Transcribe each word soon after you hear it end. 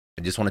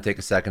I just want to take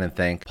a second and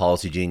thank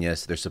Policy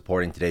Genius. They're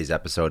supporting today's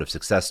episode of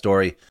Success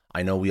Story.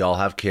 I know we all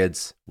have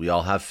kids, we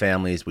all have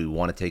families we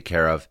want to take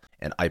care of,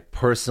 and I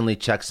personally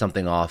checked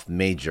something off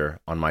major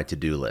on my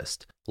to-do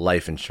list: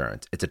 life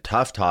insurance. It's a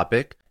tough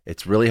topic.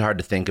 It's really hard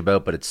to think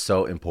about, but it's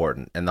so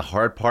important. And the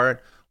hard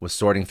part was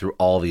sorting through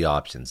all the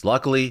options.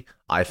 Luckily,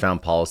 I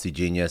found Policy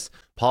Genius.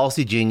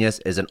 Policy Genius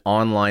is an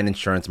online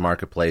insurance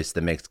marketplace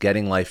that makes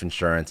getting life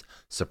insurance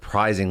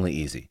surprisingly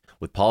easy.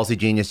 With Policy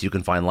Genius, you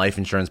can find life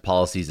insurance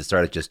policies that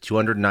start at just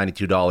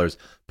 $292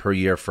 per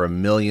year for $1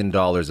 million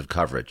of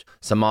coverage.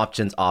 Some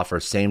options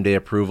offer same-day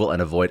approval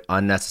and avoid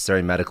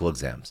unnecessary medical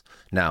exams.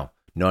 Now,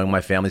 knowing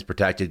my family's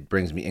protected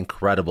brings me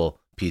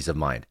incredible peace of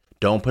mind.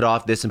 Don't put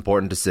off this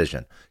important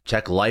decision.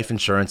 Check life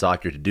insurance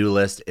off your to-do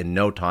list in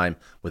no time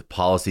with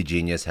Policy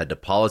Genius. Head to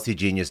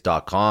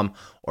policygenius.com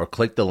or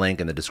click the link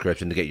in the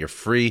description to get your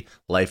free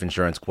life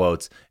insurance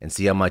quotes and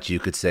see how much you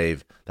could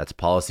save. That's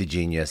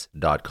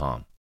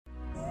policygenius.com.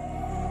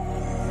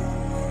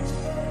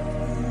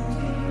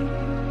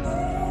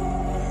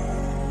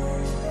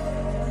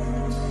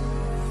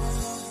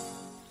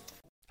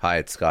 Hi,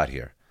 it's Scott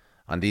here.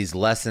 On these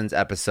lessons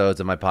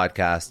episodes of my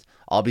podcast,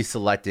 I'll be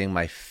selecting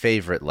my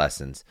favorite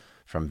lessons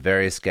from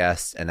various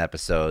guests and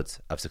episodes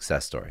of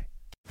Success Story.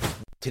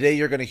 Today,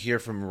 you're going to hear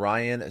from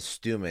Ryan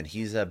Stewman.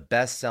 He's a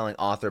best-selling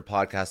author,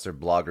 podcaster,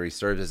 blogger. He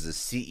serves as the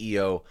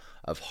CEO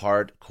of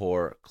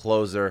Hardcore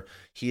Closer.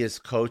 He has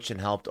coached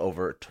and helped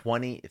over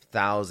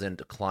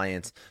 20,000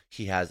 clients.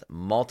 He has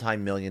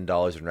multi-million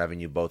dollars in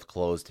revenue, both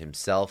closed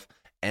himself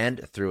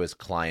and through his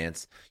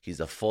clients. He's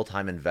a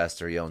full-time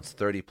investor. He owns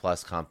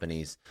 30-plus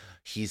companies.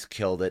 He's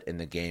killed it in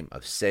the game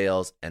of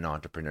sales and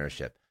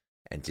entrepreneurship.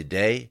 And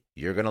today,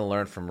 you're going to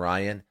learn from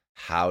Ryan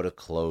how to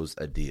close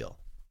a deal.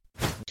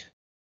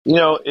 You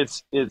know,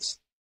 it's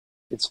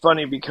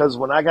funny because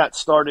when I got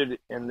started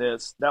in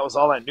this, that was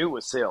all I knew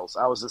was sales.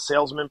 I was a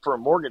salesman for a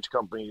mortgage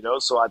company,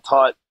 so I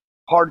taught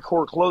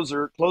hardcore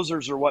closer.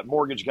 Closers are what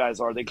mortgage guys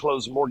are. They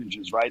close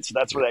mortgages, right? So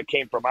that's where that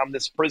came from. I'm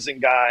this prison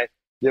guy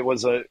that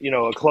was a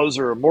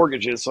closer of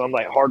mortgages. So I'm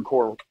like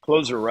hardcore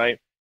closer, right?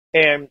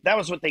 And that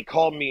was what they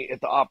called me at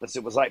the office.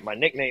 It was like my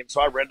nickname. So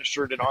I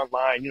registered it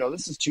online.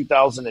 This is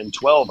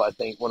 2012, I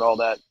think, when all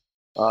that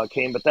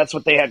came. But that's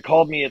what they had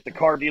called me at the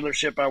car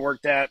dealership I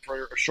worked at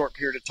for a short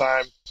period of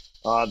time.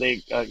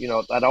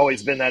 I'd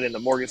always been that in the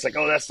mortgage. It's like,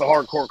 oh, that's the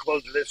hardcore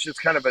closer. That's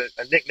just kind of a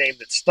nickname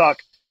that stuck.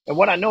 And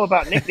what I know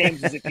about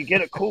nicknames is if you get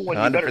a cool one,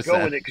 you better 100%.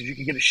 go with it because you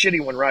can get a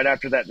shitty one right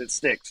after that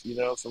sticks,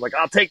 So I'm like,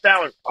 I'll take that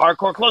one.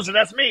 Hardcore closer,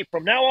 that's me.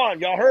 From now on,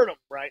 y'all heard them,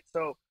 right?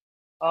 So,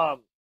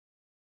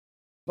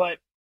 but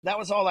that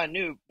was all I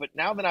knew. But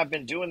now that I've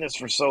been doing this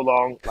for so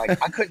long, like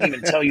I couldn't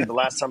even tell you the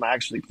last time I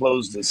actually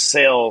closed a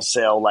sale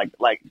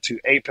like to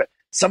Apex.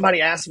 Somebody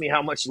asked me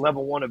how much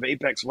level 1 of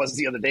Apex was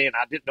the other day, and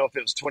I didn't know if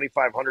it was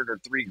 $2,500 or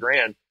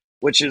 $3,000,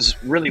 which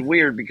is really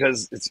weird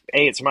because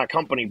it's my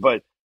company,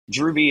 but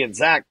Drewby and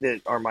Zach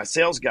that are my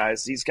sales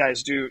guys, these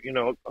guys do,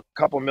 a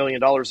couple $1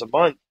 million a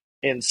month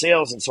in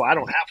sales. And so I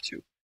don't have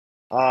to,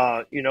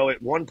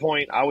 at one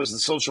point I was the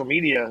social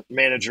media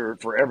manager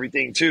for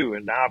everything too.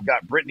 And now I've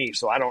got Brittany,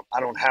 so I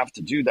don't have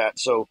to do that.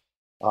 So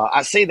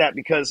I say that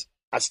because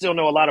I still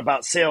know a lot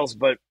about sales,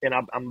 and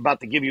I'm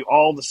about to give you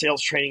all the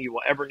sales training you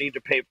will ever need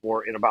to pay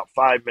for in about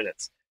 5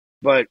 minutes.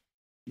 But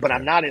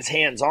I'm not as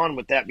hands-on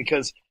with that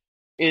because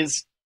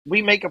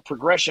we make a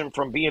progression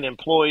from being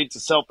employed to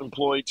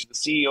self-employed to the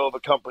CEO of a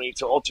company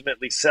to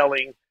ultimately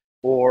selling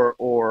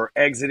or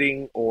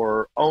exiting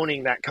or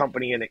owning that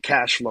company and it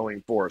cash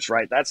flowing for us,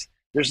 right?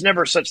 There's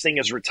never such thing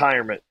as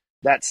retirement.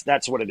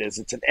 That's what it is.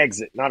 It's an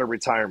exit, not a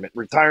retirement.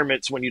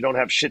 Retirement's when you don't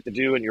have shit to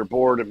do and you're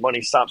bored and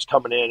money stops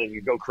coming in and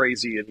you go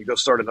crazy and you go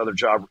start another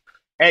job.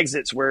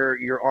 Exit's where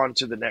you're on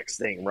to the next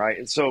thing, right?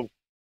 And so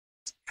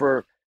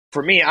for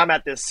me, I'm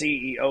at this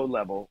CEO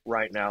level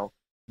right now,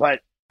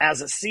 but as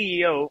a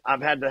CEO,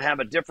 I've had to have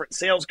a different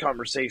sales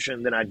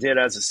conversation than I did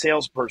as a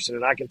salesperson.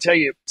 And I can tell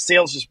you,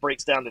 sales just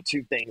breaks down to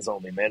two things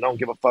only, man. I don't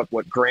give a fuck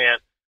what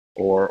Grant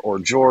or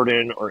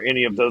Jordan or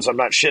any of those. I'm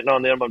not shitting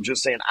on them. I'm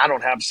just saying I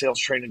don't have sales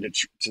training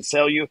to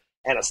sell you.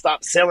 And I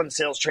stopped selling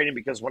sales training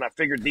because when I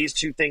figured these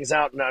two things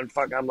out, and I'm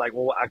like,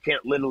 well, I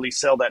can't literally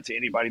sell that to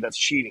anybody. That's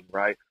cheating,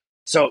 right?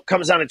 So it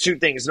comes down to two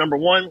things. Number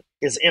one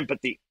is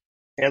empathy.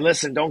 And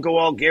listen, don't go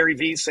all Gary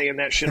Vee saying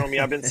that shit on me.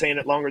 I've been saying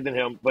it longer than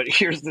him. But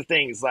here's the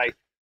thing. It's like,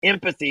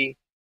 empathy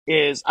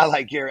is, I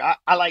like Gary.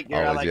 I like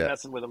Gary. I like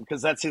messing with him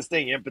because that's his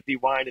thing, empathy,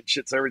 wine, and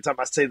shit. So every time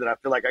I say that, I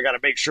feel like I got to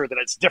make sure that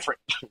it's different,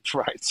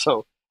 right?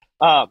 So,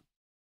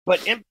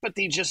 but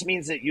empathy just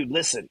means that you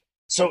listen.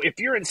 So if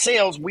you're in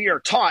sales, we are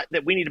taught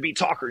that we need to be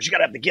talkers. You got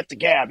to have the gift of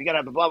gab. You got to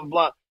have the blah, blah,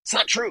 blah. It's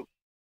not true.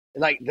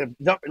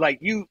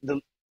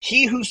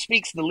 He who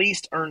speaks the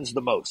least earns the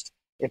most.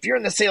 If you're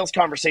in the sales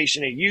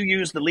conversation and you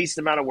use the least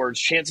amount of words,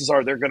 chances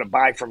are they're going to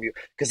buy from you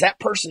because that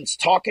person's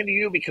talking to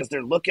you because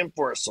they're looking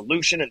for a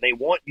solution and they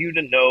want you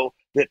to know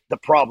that the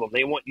problem.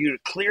 They want you to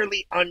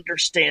clearly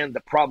understand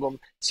the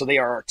problem, so they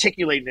are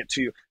articulating it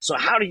to you. So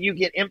how do you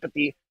get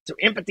empathy? So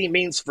empathy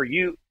means for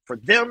you, for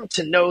them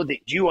to know that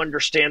you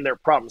understand their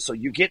problem. So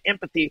you get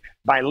empathy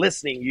by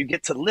listening. You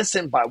get to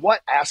listen by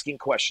what? Asking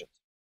questions.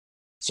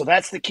 So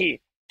that's the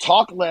key.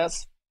 Talk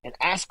less and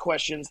ask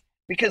questions,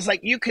 because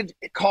like you could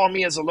call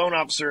me as a loan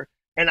officer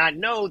and I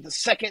know the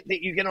second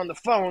that you get on the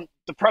phone,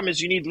 the problem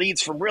is you need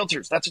leads from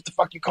realtors. That's what the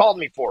fuck you called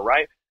me for,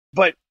 right?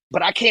 But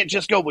I can't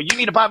just go, well, you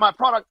need to buy my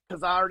product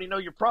because I already know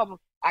your problem.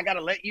 I got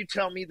to let you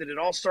tell me that it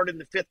all started in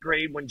the 5th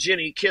grade when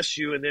Jenny kissed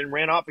you and then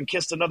ran off and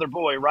kissed another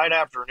boy right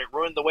after, and it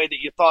ruined the way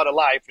that you thought of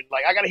life. And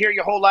like, I got to hear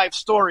your whole life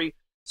story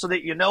so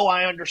that you know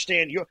I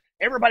understand you.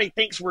 Everybody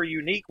thinks we're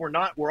unique. We're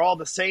not. We're all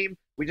the same.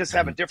 We just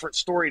have a different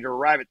story to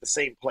arrive at the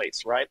same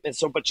place, right? And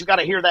so, but you got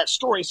to hear that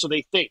story so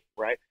they think,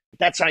 right?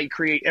 That's how you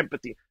create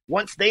empathy.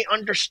 Once they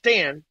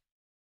understand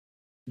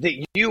that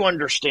you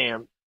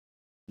understand,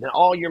 then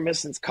all you're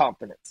missing is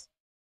confidence.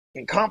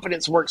 And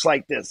confidence works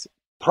like this: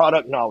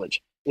 product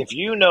knowledge. If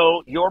you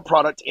know your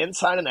product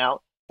inside and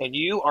out, and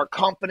you are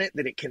confident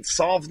that it can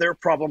solve their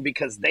problem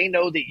because they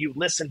know that you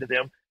listen to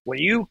them, when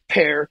you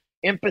pair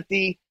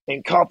empathy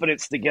and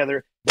confidence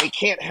together, they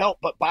can't help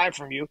but buy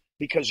from you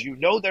because you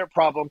know their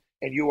problem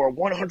and you are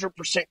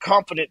 100%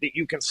 confident that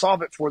you can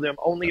solve it for them.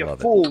 Only a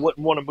fool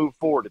wouldn't want to move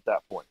forward at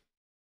that point.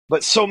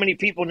 But so many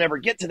people never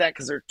get to that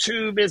because they're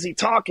too busy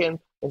talking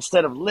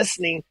instead of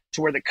listening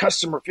to where the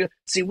customer feels.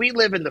 See, we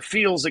live in the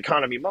feels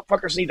economy.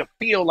 Motherfuckers need to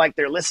feel like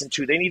they're listened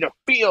to. They need to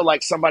feel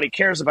like somebody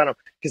cares about them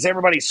because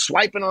everybody's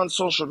swiping on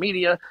social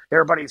media.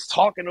 Everybody's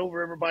talking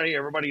over everybody.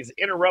 Everybody's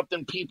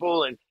interrupting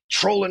people and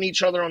trolling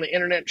each other on the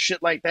internet and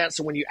shit like that.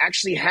 So when you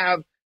actually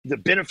have the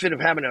benefit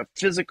of having a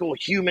physical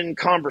human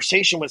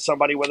conversation with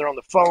somebody, whether on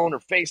the phone or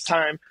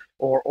FaceTime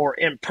or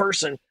in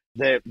person,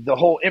 the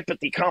whole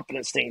empathy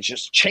confidence thing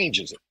just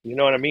changes it. You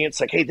know what I mean?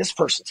 It's like, hey, this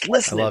person's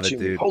listening to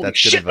me. Holy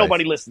shit,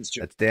 nobody listens to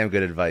me. That's damn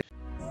good advice.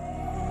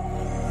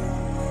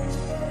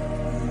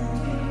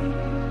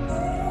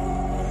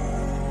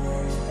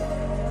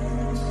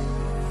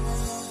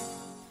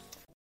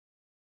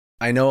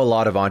 I know a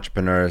lot of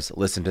entrepreneurs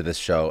listen to this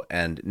show,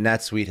 and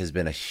NetSuite has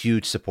been a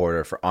huge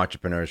supporter for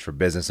entrepreneurs, for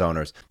business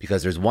owners,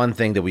 because there's one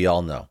thing that we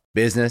all know.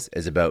 Business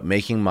is about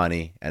making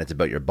money, and it's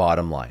about your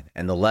bottom line.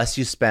 And the less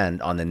you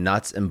spend on the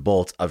nuts and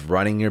bolts of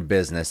running your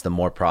business, the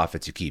more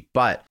profits you keep.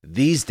 But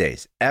these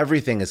days,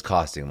 everything is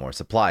costing more.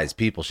 Supplies,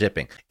 people,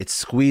 shipping. It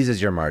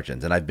squeezes your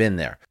margins, and I've been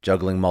there,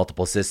 juggling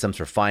multiple systems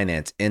for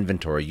finance,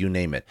 inventory, you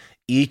name it,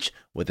 each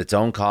with its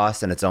own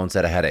costs and its own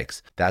set of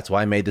headaches. That's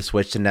why I made the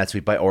switch to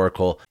NetSuite by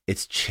Oracle.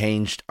 It's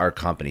changed our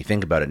company.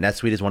 Think about it.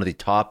 NetSuite is one of the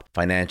top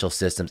financial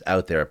systems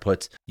out there. It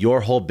puts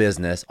your whole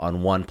business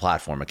on one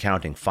platform: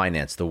 accounting,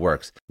 finance, the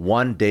works.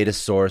 One data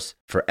source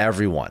for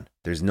everyone.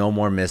 There's no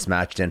more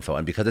mismatched info.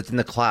 And because it's in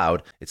the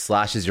cloud, it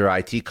slashes your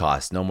IT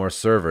costs. No more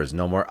servers,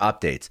 no more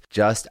updates.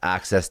 Just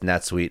access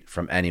NetSuite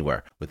from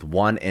anywhere. With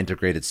one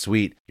integrated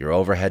suite, your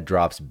overhead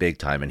drops big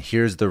time. And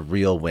here's the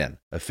real win: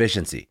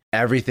 efficiency.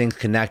 Everything's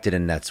connected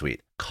in NetSuite.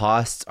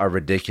 Costs are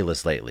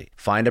ridiculous lately.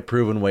 Find a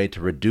proven way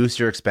to reduce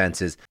your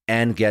expenses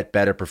and get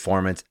better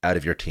performance out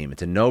of your team.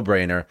 It's a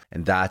no-brainer,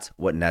 and that's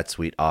what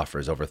NetSuite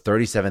offers. Over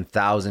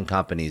 37,000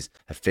 companies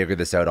have figured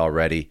this out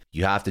already.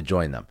 You have to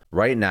join them.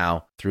 Right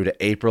now, through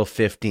to April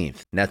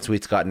 15th,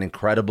 NetSuite's got an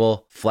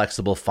incredible,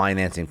 flexible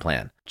financing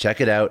plan.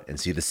 Check it out and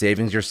see the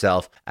savings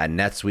yourself at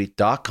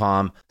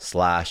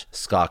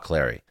netsuite.com/Scott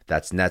Clary.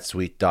 That's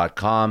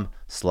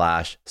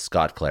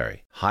netsuite.com/Scott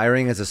Clary.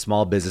 Hiring as a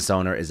small business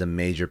owner is a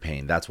major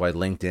pain. That's why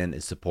LinkedIn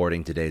is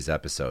supporting today's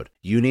episode.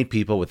 You need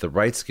people with the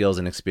right skills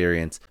and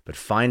experience, but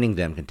finding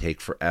them can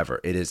take forever.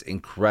 It is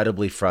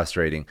incredibly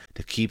frustrating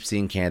to keep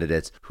seeing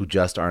candidates who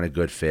just aren't a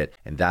good fit,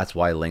 and that's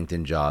why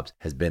LinkedIn Jobs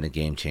has been a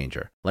game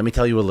changer. Let me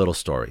tell you a little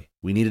story.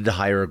 We needed to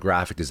hire a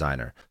graphic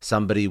designer,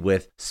 somebody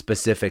with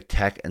specific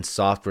tech and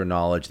software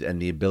knowledge and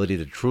the ability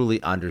to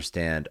truly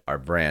understand our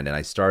brand. And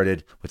I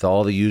started with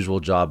all the usual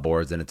job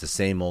boards, and it's the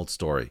same old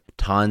story.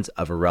 Tons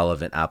of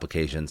irrelevant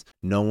applications.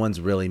 No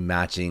one's really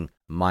matching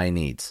my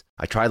needs.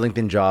 I tried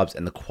LinkedIn Jobs,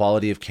 and the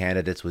quality of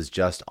candidates was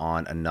just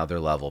on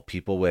another level.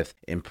 People with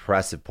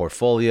impressive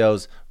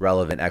portfolios,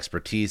 relevant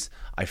expertise.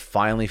 I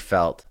finally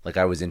felt like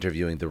I was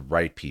interviewing the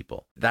right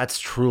people. That's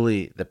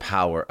truly the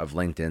power of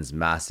LinkedIn's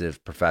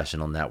massive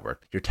professional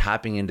network. You're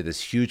tapping into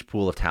this huge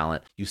pool of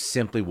talent you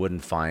simply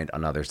wouldn't find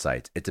on other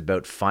sites. It's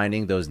about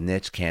finding those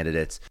niche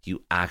candidates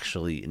you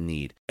actually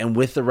need. And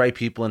with the right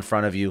people in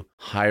front of you,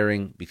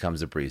 hiring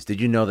becomes a breeze.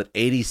 Did you know that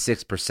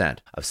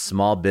 86% of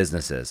small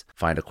businesses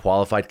find a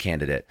qualified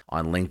candidate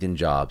on LinkedIn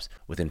Jobs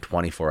within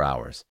 24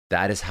 hours?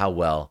 That is how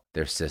well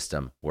their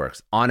system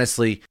works.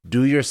 Honestly,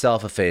 do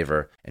yourself a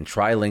favor and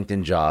try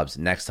LinkedIn Jobs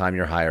next time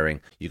you're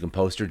hiring. You can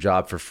post your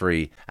job for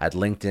free at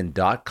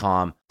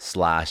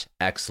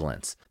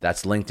linkedin.com/excellence.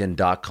 That's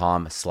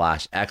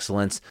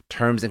linkedin.com/excellence.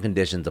 Terms and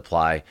conditions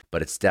apply,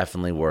 but it's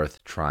definitely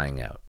worth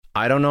trying out.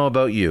 I don't know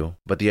about you,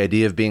 but the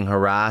idea of being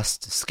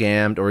harassed,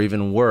 scammed, or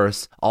even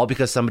worse, all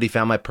because somebody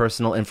found my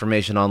personal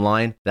information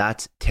online,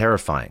 that's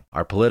terrifying.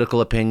 Our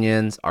political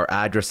opinions, our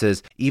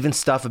addresses, even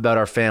stuff about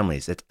our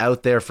families, it's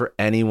out there for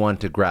anyone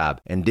to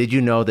grab. And did you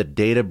know that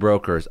data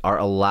brokers are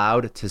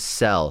allowed to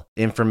sell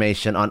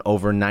information on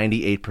over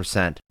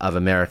 98% of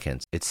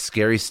Americans? It's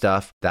scary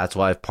stuff. That's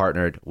why I've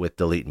partnered with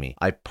Delete Me.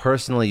 I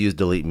personally use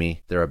Delete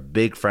Me. They're a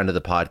big friend of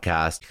the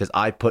podcast because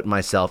I put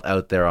myself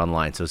out there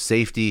online. So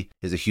safety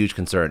is a huge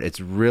concern. It's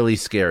really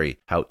scary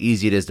how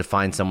easy it is to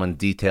find someone's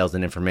details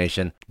and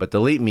information, but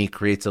Delete Me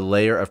creates a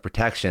layer of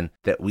protection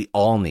that we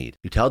all need.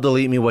 You tell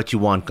Delete Me what you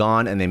want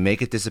gone, and they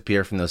make it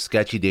disappear from those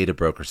sketchy data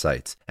broker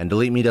sites. And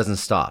Delete Me doesn't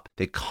stop.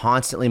 They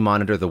constantly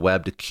monitor the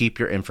web to keep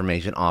your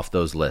information off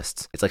those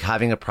lists. It's like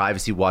having a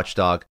privacy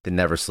watchdog that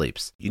never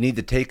sleeps. You need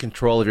to take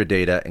control of your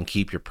data and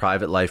keep your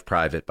private life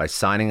private by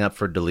signing up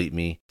for Delete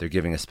Me. They're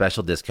giving a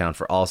special discount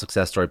for all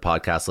Success Story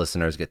podcast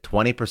listeners. Get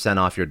 20%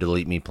 off your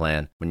Delete Me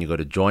plan when you go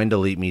to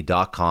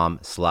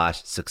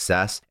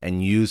joindeleteme.com/success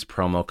and use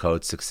promo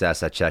code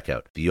success at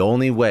checkout. The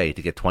only way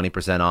to get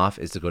 20% off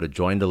is to go to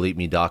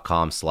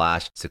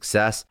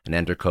joindeleteme.com/success and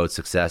enter code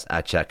success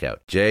at checkout.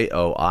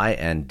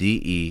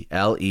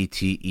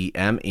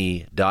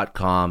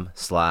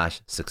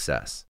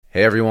 joindeleteme.com/success.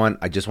 Hey everyone,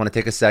 I just want to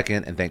take a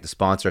second and thank the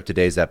sponsor of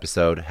today's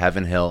episode,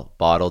 Heaven Hill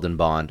Bottled and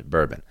Bond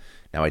Bourbon.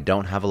 Now, I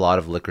don't have a lot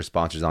of liquor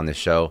sponsors on this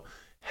show.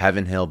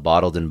 Heaven Hill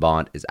Bottled and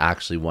Bond is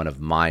actually one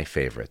of my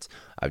favorites.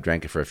 I've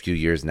drank it for a few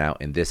years now,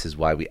 and this is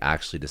why we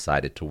actually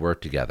decided to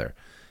work together.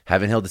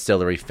 Heaven Hill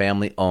Distillery,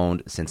 family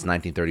owned since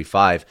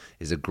 1935,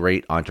 is a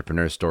great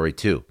entrepreneur story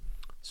too.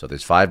 So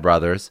there's 5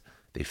 brothers.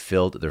 They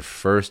filled their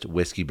first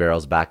whiskey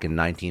barrels back in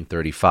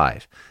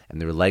 1935,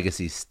 and their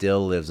legacy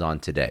still lives on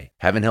today.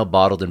 Heaven Hill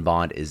Bottled and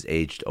Bond is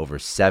aged over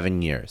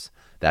 7 years.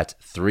 That's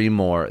 3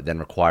 more than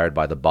required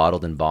by the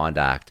Bottled and Bond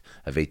Act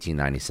of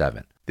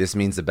 1897. This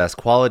means the best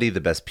quality, the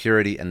best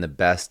purity, and the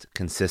best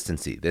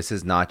consistency. This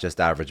is not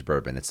just average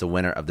bourbon. It's the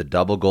winner of the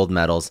double gold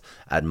medals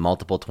at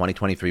multiple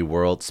 2023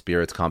 World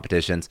Spirits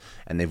competitions,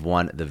 and they've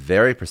won the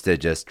very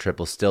prestigious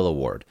Triple Still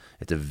Award.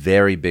 It's a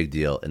very big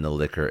deal in the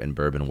liquor and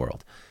bourbon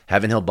world.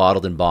 Heaven Hill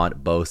Bottled and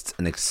Bond boasts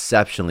an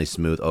exceptionally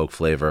smooth oak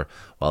flavor,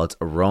 while its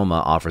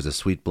aroma offers a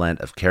sweet blend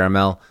of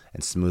caramel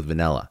and smooth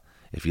vanilla.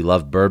 If you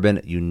love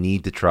bourbon, you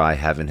need to try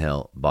Heaven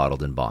Hill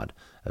Bottled and Bond.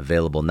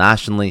 Available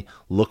nationally,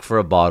 look for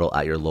a bottle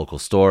at your local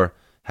store.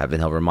 Heaven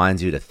Hill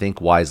reminds you to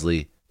think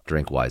wisely,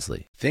 drink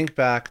wisely. Think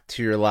back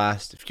to your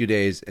last few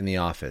days in the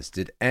office.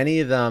 Did any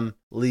of them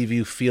leave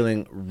you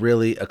feeling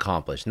really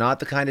accomplished? Not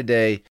the kind of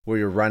day where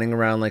you're running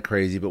around like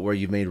crazy, but where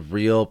you've made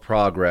real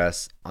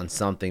progress on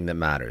something that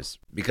matters.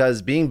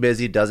 Because being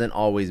busy doesn't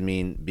always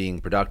mean being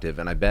productive,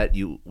 and I bet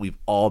we've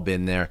all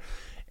been there.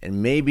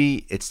 And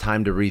maybe it's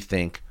time to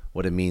rethink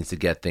what it means to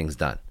get things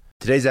done.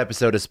 Today's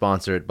episode is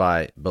sponsored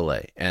by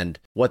Belay, and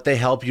what they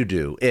help you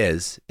do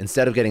is,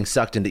 instead of getting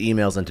sucked into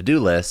emails and to-do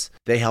lists,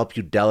 they help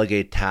you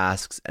delegate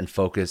tasks and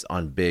focus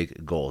on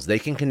big goals. They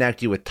can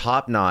connect you with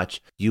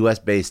top-notch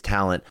US-based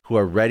talent who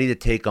are ready to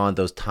take on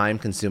those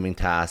time-consuming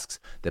tasks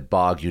that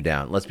bog you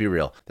down. Let's be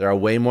real. There are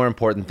way more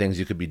important things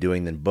you could be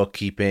doing than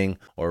bookkeeping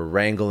or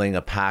wrangling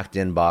a packed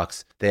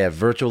inbox. They have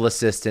virtual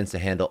assistants to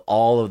handle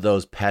all of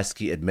those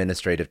pesky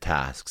administrative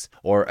tasks,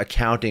 or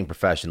accounting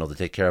professionals to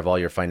take care of all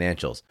your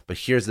financials. But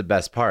here's the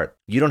best part.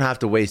 You don't have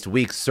to waste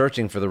weeks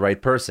searching for the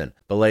right person.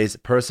 Belay's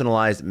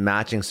personalized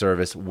matching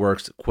service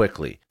works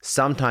quickly,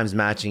 sometimes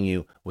matching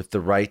you with the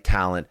right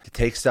talent to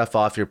take stuff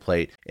off your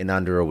plate in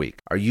under a week.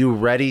 Are you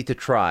ready to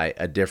try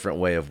a different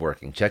way of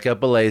working? Check out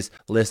Belay's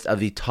list of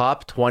the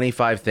top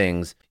 25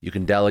 things you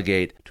can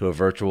delegate to a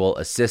virtual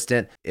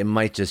assistant. It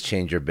might just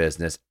change your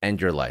business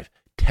and your life.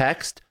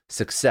 Text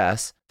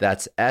SUCCESS,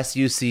 that's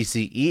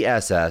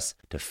SUCCESS,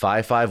 to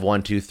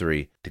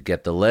 55123 to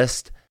get the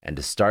list and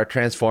to start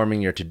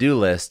transforming your to-do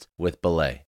list with Belay.